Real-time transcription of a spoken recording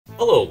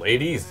Hello,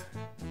 ladies.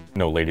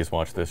 No ladies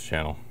watch this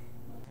channel.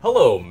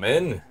 Hello,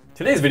 men.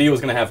 Today's video is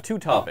going to have two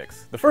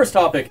topics. The first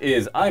topic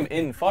is I'm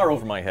in far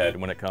over my head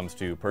when it comes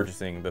to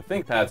purchasing the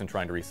ThinkPads and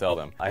trying to resell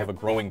them. I have a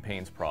growing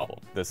pains problem.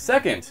 The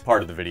second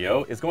part of the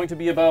video is going to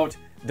be about,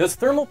 does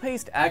thermal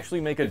paste actually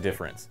make a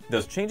difference?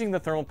 Does changing the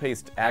thermal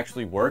paste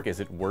actually work?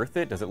 Is it worth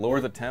it? Does it lower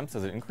the temps?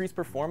 Does it increase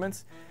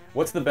performance?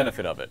 What's the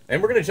benefit of it?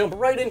 And we're going to jump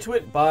right into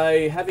it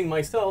by having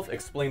myself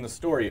explain the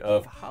story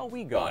of how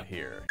we got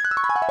here.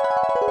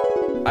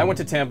 I went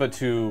to Tampa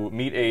to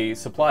meet a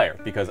supplier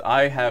because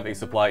I have a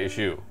supply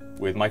issue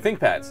with my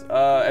ThinkPads.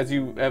 As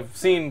you have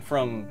seen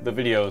from the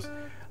videos,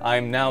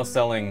 I'm now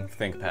selling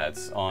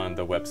ThinkPads on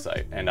the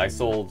website, and I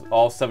sold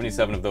all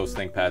 77 of those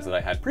ThinkPads that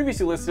I had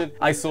previously listed.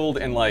 I sold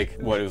in like,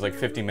 it was like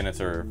 50 minutes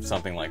or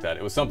something like that.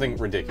 It was something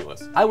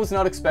ridiculous. I was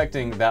not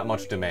expecting that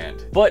much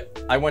demand,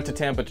 but I went to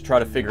Tampa to try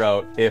to figure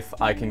out if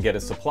I can get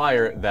a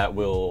supplier that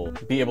will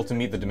be able to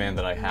meet the demand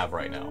that I have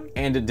right now.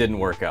 And it didn't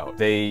work out.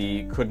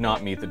 They could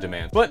not meet the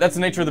demand, but that's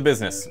the nature of the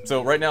business.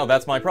 So right now,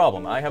 that's my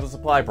problem. I have a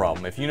supply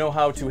problem. If you know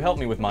how to help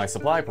me with my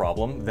supply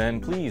problem,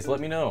 then please let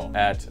me know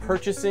at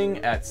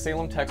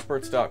purchasing@salemtexperts.com.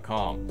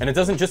 And it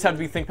doesn't just have to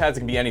be ThinkPads, it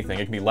can be anything.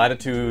 It can be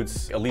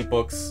Latitudes,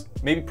 EliteBooks,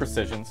 maybe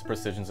Precisions.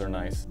 Precisions are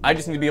nice. I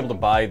just need to be able to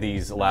buy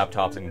these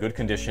laptops in good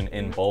condition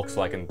in bulk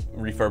so I can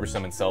refurbish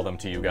them and sell them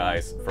to you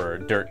guys for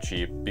dirt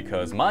cheap,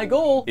 because my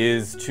goal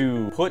is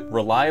to put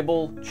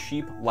reliable,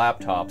 cheap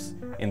laptops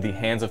in the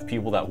hands of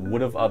people that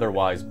would have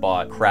otherwise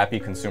bought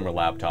crappy consumer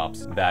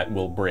laptops that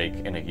will break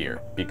in a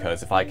year.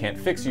 Because if I can't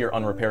fix your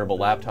unrepairable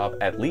laptop,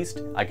 at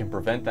least I can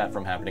prevent that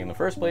from happening in the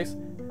first place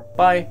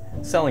by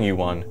selling you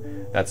one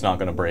that's not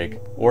gonna break,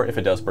 or if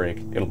it does break,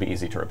 it'll be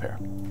easy to repair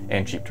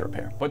and cheap to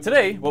repair. But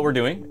today, what we're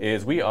doing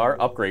is we are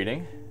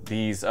upgrading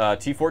these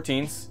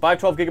T14s,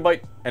 512GB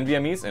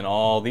NVMEs in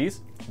all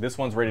these. This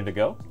one's ready to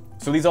go.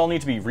 So these all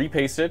need to be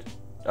repasted,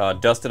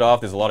 dusted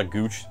off. There's a lot of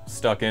gooch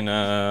stuck in,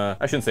 I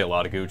shouldn't say a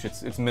lot of gooch,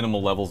 it's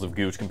minimal levels of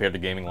gooch compared to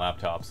gaming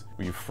laptops,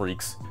 you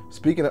freaks.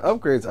 Speaking of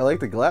upgrades, I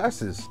like the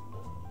glasses.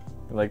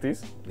 You like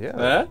these?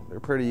 Yeah, they're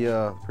pretty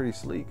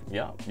sleek.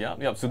 Yeah.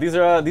 So these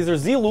are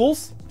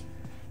Zluls.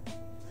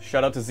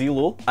 Shout out to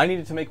Zlul. I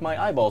needed to make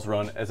my eyeballs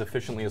run as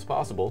efficiently as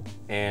possible,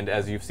 and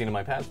as you've seen in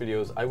my past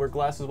videos, I wear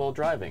glasses while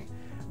driving.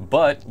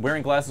 But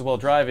wearing glasses while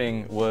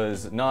driving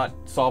was not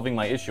solving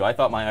my issue. I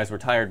thought my eyes were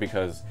tired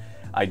because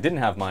I didn't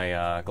have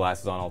my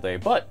glasses on all day,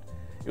 but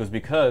it was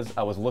because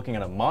I was looking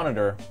at a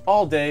monitor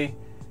all day,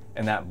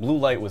 and that blue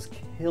light was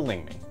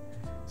killing me.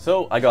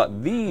 So I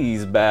got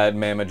these bad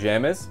mama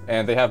jammas,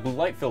 and they have blue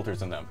light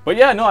filters in them. But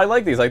yeah, no, I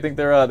like these. I think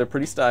they're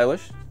pretty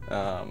stylish.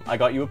 I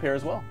got you a pair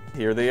as well.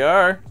 Here they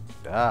are.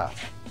 Ah.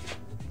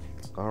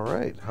 All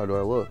right. How do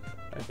I look?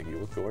 I think you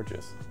look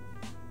gorgeous.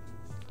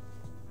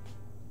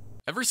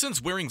 Ever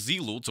since wearing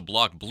Zlul to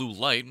block blue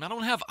light, I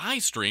don't have eye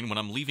strain when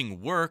I'm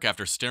leaving work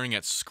after staring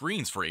at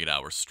screens for 8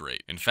 hours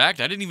straight. In fact,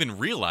 I didn't even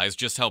realize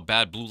just how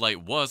bad blue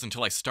light was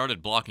until I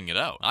started blocking it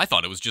out. I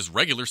thought it was just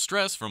regular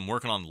stress from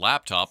working on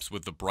laptops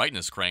with the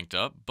brightness cranked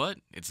up, but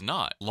it's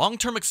not.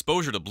 Long-term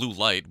exposure to blue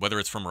light, whether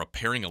it's from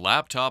repairing a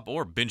laptop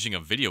or binging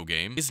a video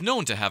game, is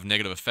known to have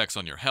negative effects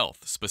on your health,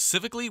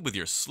 specifically with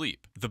your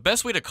sleep. The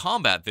best way to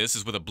combat this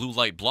is with a blue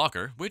light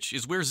blocker, which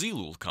is where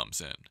Zlul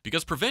comes in.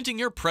 Because preventing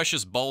your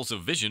precious balls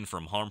of vision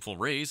from harmful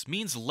rays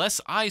means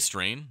less eye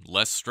strain,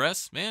 less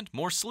stress, and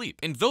more sleep.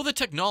 And though the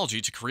technology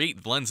to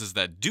create lenses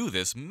that do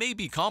this may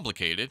be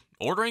complicated,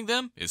 ordering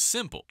them is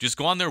simple. Just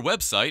go on their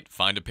website,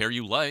 find a pair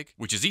you like,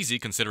 which is easy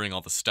considering all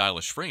the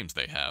stylish frames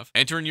they have,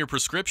 enter in your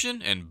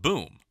prescription, and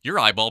boom. Your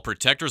eyeball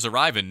protectors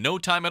arrive in no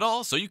time at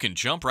all, so you can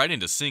jump right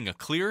into seeing a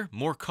clear,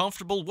 more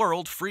comfortable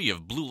world free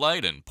of blue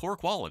light and poor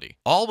quality.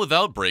 All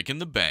without breaking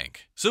the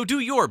bank. So do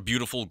your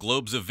beautiful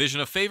globes of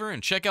vision a favor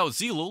and check out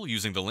Zlul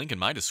using the link in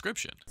my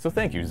description. So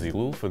thank you,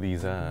 Zlul, for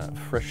these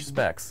fresh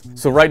specs.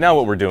 So right now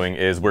what we're doing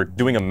is we're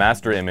doing a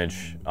master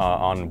image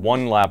on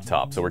one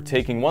laptop. So we're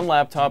taking one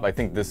laptop, I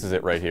think this is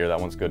it right here, that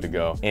one's good to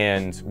go,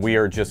 and we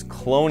are just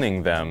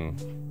cloning them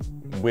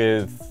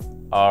with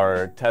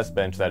our test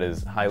bench that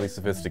is highly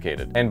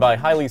sophisticated. And by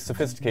highly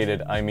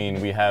sophisticated, I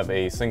mean we have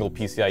a single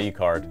PCIe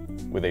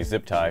card with a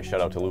zip tie, shout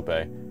out to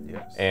Lupe,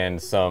 yes,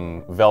 and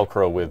some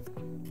Velcro with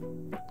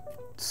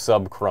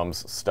sub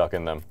crumbs stuck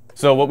in them.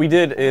 So what we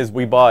did is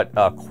we bought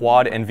a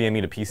quad NVMe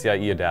to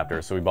PCIe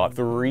adapter. So we bought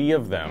 3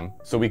 of them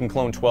so we can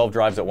clone 12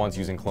 drives at once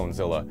using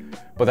CloneZilla.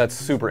 But that's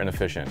super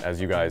inefficient,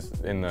 as you guys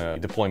in the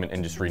deployment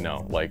industry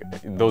know. Like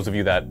those of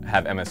you that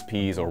have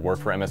MSPs or work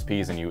for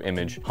MSPs and you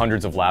image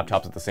hundreds of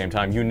laptops at the same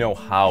time, you know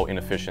how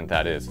inefficient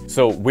that is.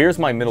 So where's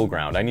my middle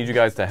ground? I need you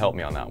guys to help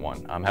me on that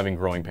one. I'm having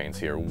growing pains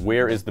here.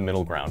 Where is the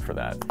middle ground for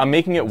that? I'm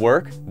making it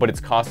work, but it's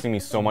costing me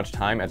so much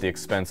time at the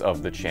expense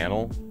of the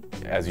channel.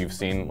 As you've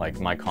seen, like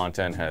my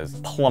content has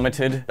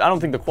plummeted. I don't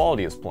think the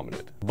quality has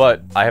plummeted,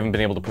 but I haven't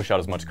been able to push out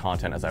as much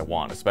content as I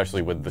want,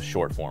 especially with the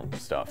short form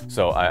stuff.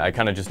 So I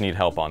kind of just need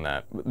help on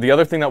that. The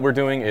other thing that we're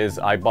doing is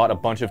I bought a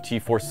bunch of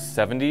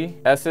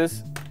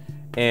T470S's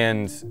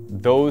and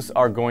those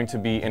are going to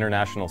be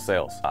international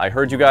sales. I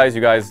heard you guys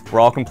were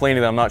all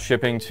complaining that I'm not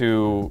shipping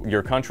to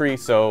your country,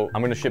 so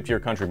I'm gonna ship to your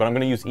country, but I'm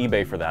gonna use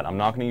eBay for that. I'm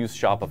not gonna use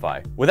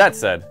Shopify. With that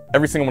said,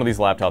 every single one of these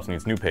laptops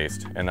needs new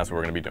paste, and that's what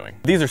we're gonna be doing.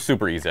 These are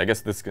super easy. I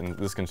guess this can,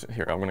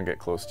 here, I'm gonna get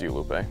close to you,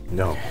 Lupe.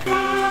 No.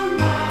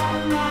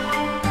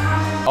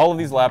 All of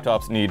these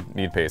laptops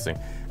need pasting.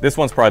 This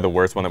one's probably the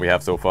worst one that we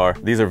have so far.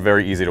 These are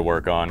very easy to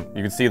work on.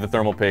 You can see the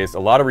thermal paste. A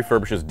lot of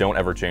refurbishers don't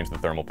ever change the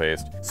thermal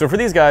paste. So for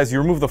these guys, you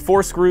remove the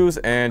 4 screws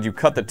and you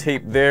cut the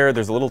tape there.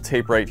 There's a little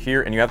tape right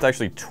here, and you have to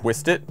actually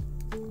twist it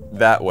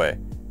that way,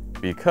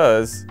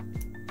 because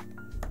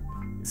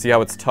see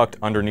how it's tucked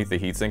underneath the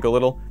heatsink a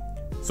little?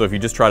 So if you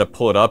just try to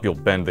pull it up, you'll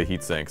bend the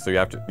heatsink. So you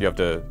have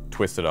to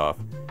twist it off.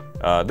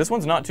 This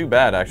one's not too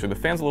bad, actually. The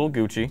fan's a little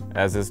Gucci,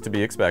 as is to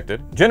be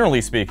expected.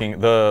 Generally speaking,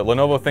 the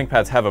Lenovo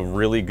ThinkPads have a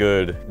really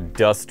good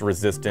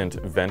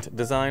dust-resistant vent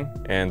design,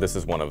 and this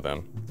is one of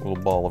them. A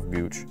little ball of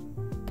Gooch.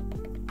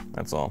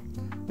 That's all.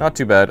 Not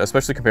too bad,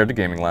 especially compared to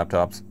gaming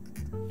laptops.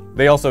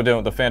 They also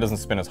don't, the fan doesn't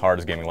spin as hard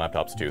as gaming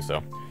laptops too,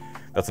 so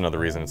that's another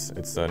reason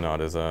it's not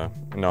as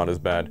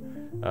bad.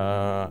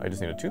 I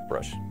just need a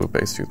toothbrush.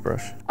 Blue-based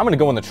toothbrush. I'm gonna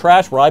go in the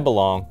trash where I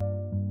belong.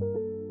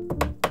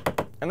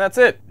 And that's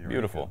it.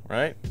 Beautiful,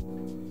 right?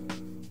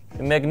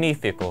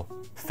 Magnifico.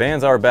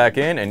 Fans are back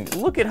in, and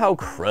look at how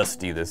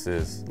crusty this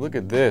is. Look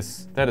at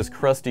this. That is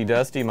crusty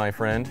dusty, my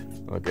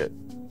friend. Look at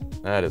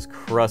that is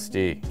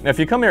crusty. Now, if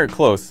you come here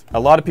close, a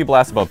lot of people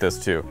ask about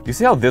this too. You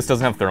see how this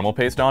doesn't have thermal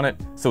paste on it?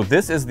 So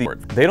this is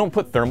they don't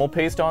put thermal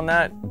paste on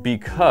that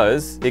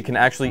because it can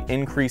actually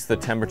increase the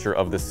temperature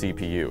of the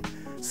CPU.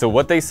 So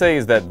what they say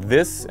is that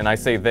this, and I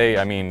say they,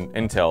 I mean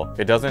Intel,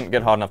 it doesn't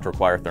get hot enough to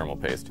require thermal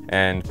paste.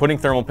 And putting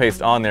thermal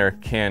paste on there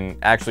can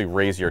actually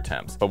raise your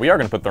temps. But we are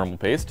gonna put thermal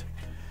paste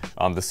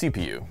on the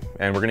CPU.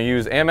 And we're gonna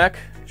use AMEC,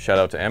 shout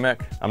out to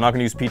AMEC. I'm not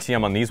gonna use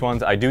PTM on these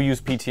ones. I do use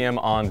PTM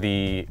on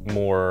the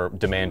more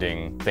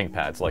demanding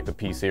ThinkPads, like the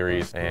P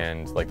series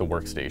and like the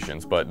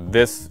workstations. But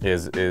this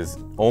is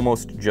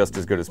almost just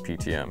as good as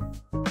PTM.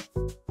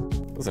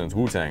 Listen, it's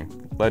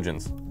Wu-Tang,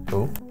 legends.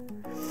 Who?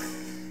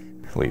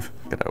 Leave,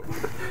 get out.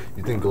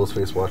 You think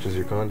Ghostface watches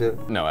your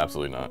content? No,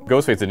 absolutely not.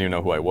 Ghostface didn't even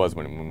know who I was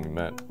when we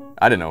met.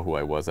 I didn't know who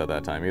I was at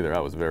that time either. I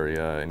was very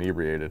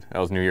inebriated. That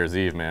was New Year's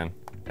Eve, man,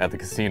 at the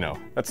casino.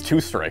 That's 2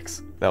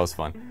 strikes. That was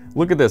fun.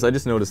 Look at this, I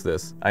just noticed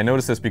this. I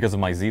noticed this because of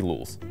my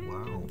Z-Lulz.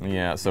 Wow.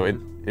 Yeah, so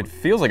it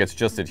feels like it's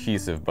just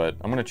adhesive, but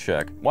I'm gonna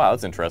check. Wow,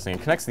 that's interesting.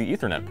 It connects the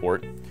Ethernet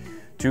port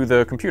to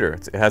the computer.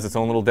 It has its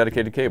own little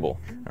dedicated cable.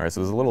 All right, so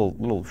there's a little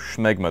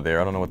schmegma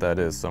there. I don't know what that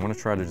is, so I'm gonna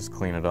try to just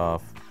clean it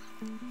off.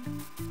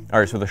 All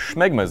right, so the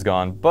schmegma is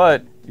gone,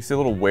 but you see a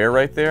little wear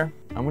right there?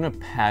 I'm gonna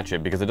patch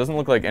it because it doesn't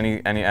look like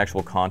any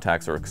actual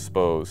contacts are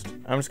exposed.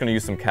 I'm just gonna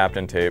use some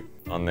Captain tape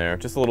on there,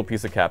 just a little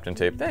piece of Captain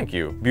tape. Thank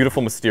you.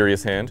 Beautiful,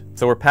 mysterious hand.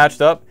 So we're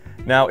patched up.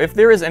 Now, if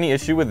there is any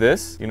issue with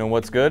this, you know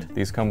what's good?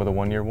 These come with a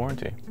 1-year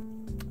warranty.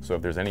 So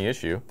if there's any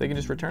issue, they can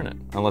just return it,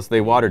 unless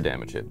they water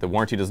damage it. The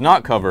warranty does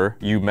not cover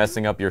you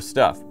messing up your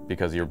stuff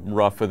because you're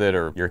rough with it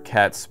or your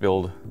cat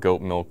spilled goat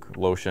milk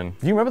lotion.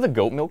 Do you remember the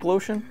goat milk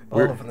lotion?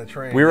 From the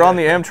train. We were on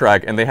the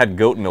Amtrak and they had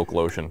goat milk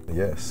lotion.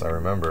 Yes, I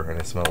remember, and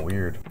it smelled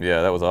weird.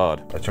 Yeah, that was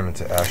odd. I turned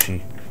into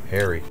Ashy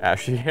Harry.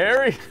 Ashy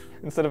Harry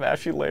instead of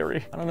Ashy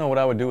Larry. I don't know what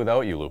I would do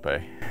without you, Lupe.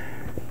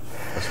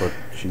 That's what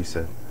she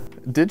said.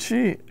 Did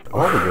she?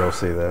 All the girls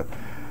say that.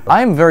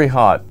 I am very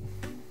hot.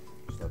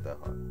 It's not that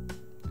hot.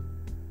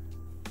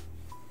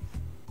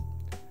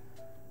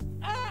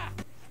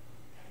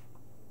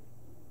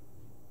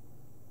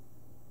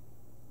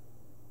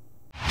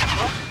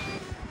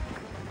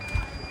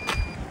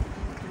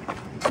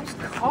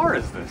 Car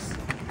is this?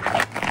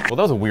 Well,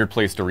 that was a weird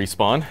place to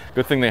respawn.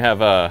 Good thing they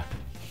have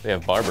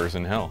barbers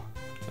in hell.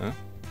 Huh?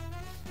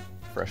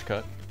 Fresh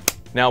cut.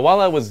 Now, while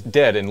I was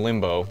dead in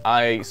limbo,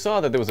 I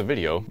saw that there was a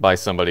video by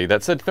somebody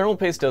that said thermal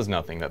paste does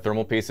nothing, that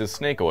thermal paste is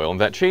snake oil,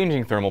 and that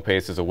changing thermal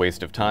paste is a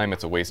waste of time,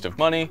 it's a waste of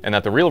money, and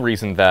that the real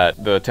reason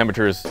that the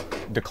temperatures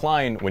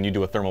decline when you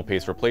do a thermal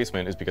paste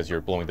replacement is because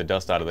you're blowing the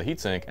dust out of the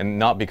heatsink and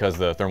not because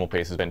the thermal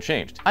paste has been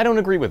changed. I don't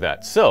agree with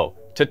that. So,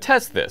 to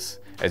test this,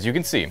 as you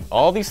can see,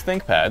 all these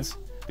ThinkPads,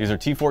 these are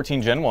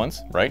T14 Gen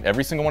 1s, right?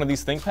 Every single one of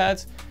these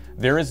ThinkPads,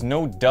 there is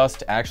no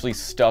dust actually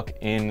stuck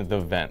in the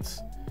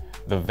vents.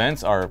 The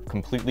vents are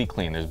completely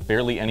clean. There's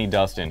barely any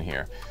dust in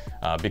here.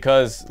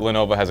 Because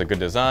Lenovo has a good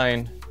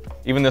design,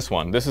 even this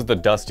one, this is the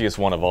dustiest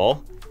one of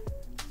all.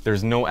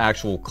 There's no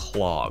actual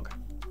clog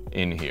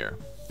in here.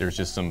 There's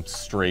just some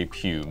stray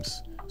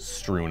pubes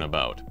strewn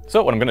about.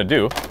 So what I'm gonna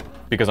do,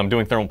 because I'm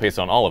doing thermal paste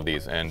on all of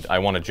these and I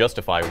wanna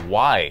justify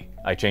why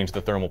I changed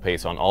the thermal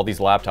paste on all these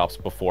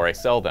laptops before I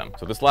sell them.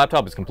 So this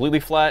laptop is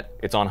completely flat.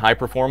 It's on high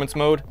performance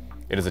mode.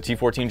 It is a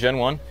T14 Gen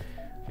 1.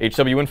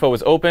 HW info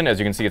is open. As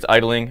you can see, it's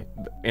idling.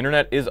 The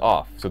internet is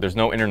off, so there's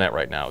no internet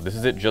right now. This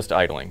is it just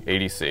idling,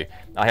 ADC.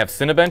 I have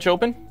Cinebench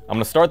open. I'm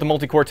gonna start the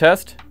multi-core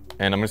test,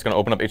 and I'm just gonna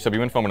open up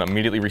HW info. I'm gonna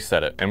immediately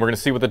reset it, and we're gonna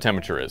see what the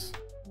temperature is.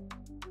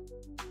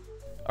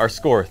 Our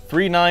score,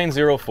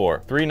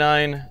 3904,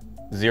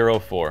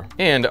 3904.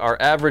 And our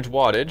average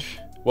wattage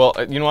Well,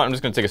 you know what? I'm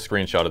just going to take a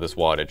screenshot of this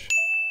wattage.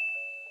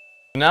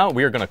 Now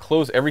we are going to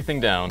close everything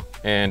down,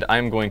 and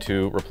I'm going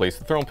to replace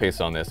the thermal paste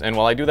on this. And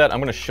while I do that, I'm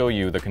going to show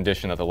you the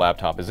condition that the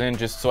laptop is in,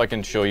 just so I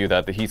can show you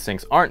that the heat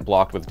sinks aren't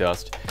blocked with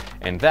dust,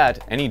 and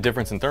that any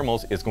difference in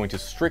thermals is going to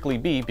strictly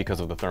be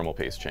because of the thermal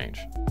paste change.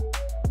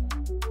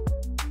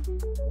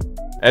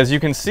 As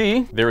you can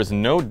see, there is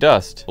no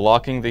dust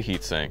blocking the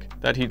heatsink.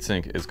 That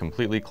heatsink is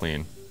completely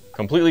clean.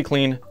 Completely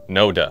clean,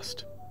 no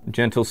dust.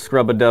 Gentle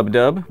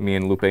scrub-a-dub-dub, me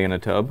and Lupe in a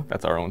tub.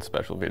 That's our own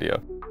special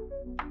video.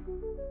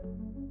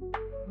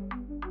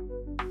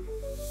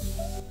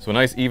 So a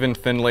nice even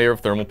thin layer of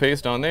thermal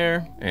paste on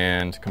there,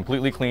 and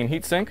completely clean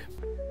heatsink.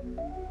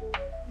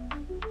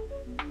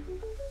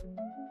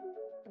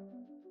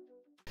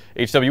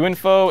 HW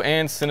Info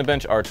and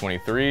Cinebench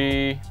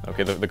R23.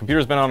 Okay, the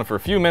computer's been on for a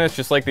few minutes,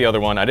 just like the other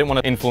one. I didn't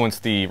want to influence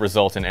the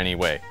result in any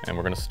way. And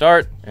we're gonna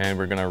start, and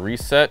we're gonna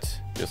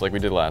reset, just like we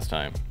did last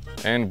time.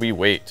 And we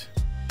wait.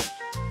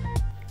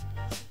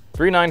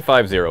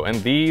 3950,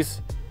 and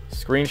these,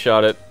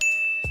 screenshot it.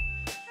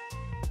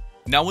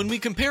 Now when we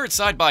compare it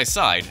side by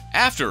side,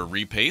 after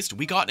repaste,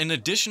 we got an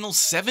additional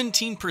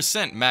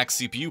 17% max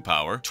CPU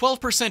power,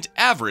 12%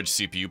 average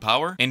CPU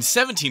power, and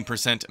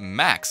 17%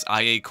 max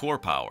IA core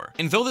power.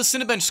 And though the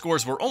Cinebench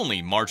scores were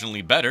only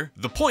marginally better,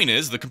 the point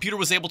is the computer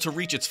was able to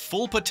reach its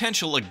full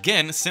potential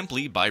again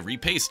simply by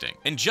repasting.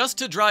 And just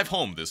to drive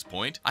home this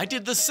point, I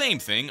did the same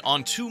thing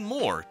on 2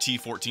 more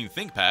T14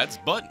 ThinkPads,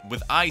 but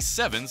with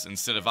i7s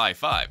instead of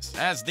i5s,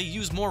 as they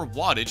use more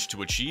wattage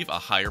to achieve a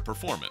higher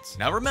performance.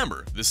 Now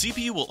remember, the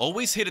CPU will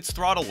always hit its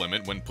throttle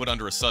limit when put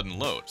under a sudden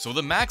load, so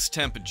the max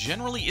temp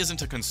generally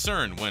isn't a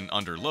concern when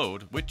under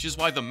load, which is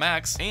why the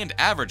max and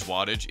average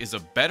wattage is a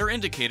better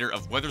indicator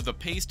of whether the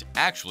paste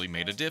actually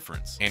made a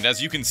difference. And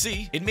as you can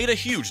see, it made a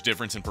huge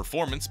difference in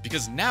performance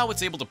because now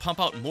it's able to pump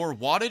out more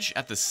wattage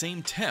at the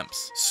same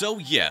temps. So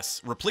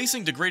yes,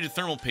 replacing degraded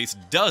thermal paste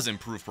does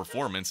improve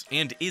performance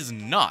and is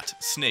not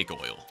snake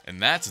oil. And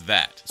that's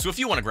that. So if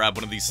you want to grab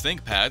one of these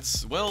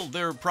ThinkPads, well,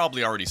 they're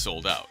probably already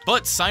sold out.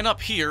 But sign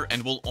up here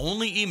and we'll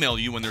only email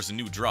you when there's a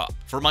new drop.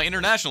 For my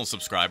international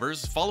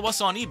subscribers, follow us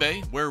on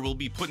eBay, where we'll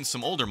be putting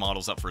some older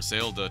models up for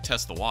sale to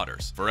test the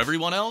waters. For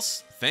everyone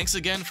else, thanks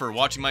again for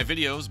watching my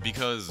videos,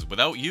 because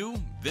without you,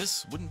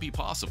 this wouldn't be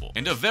possible.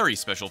 And a very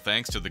special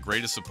thanks to the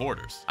greatest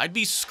supporters. I'd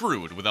be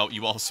screwed without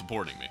you all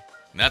supporting me.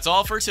 And that's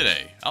all for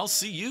today. I'll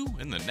see you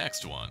in the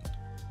next one.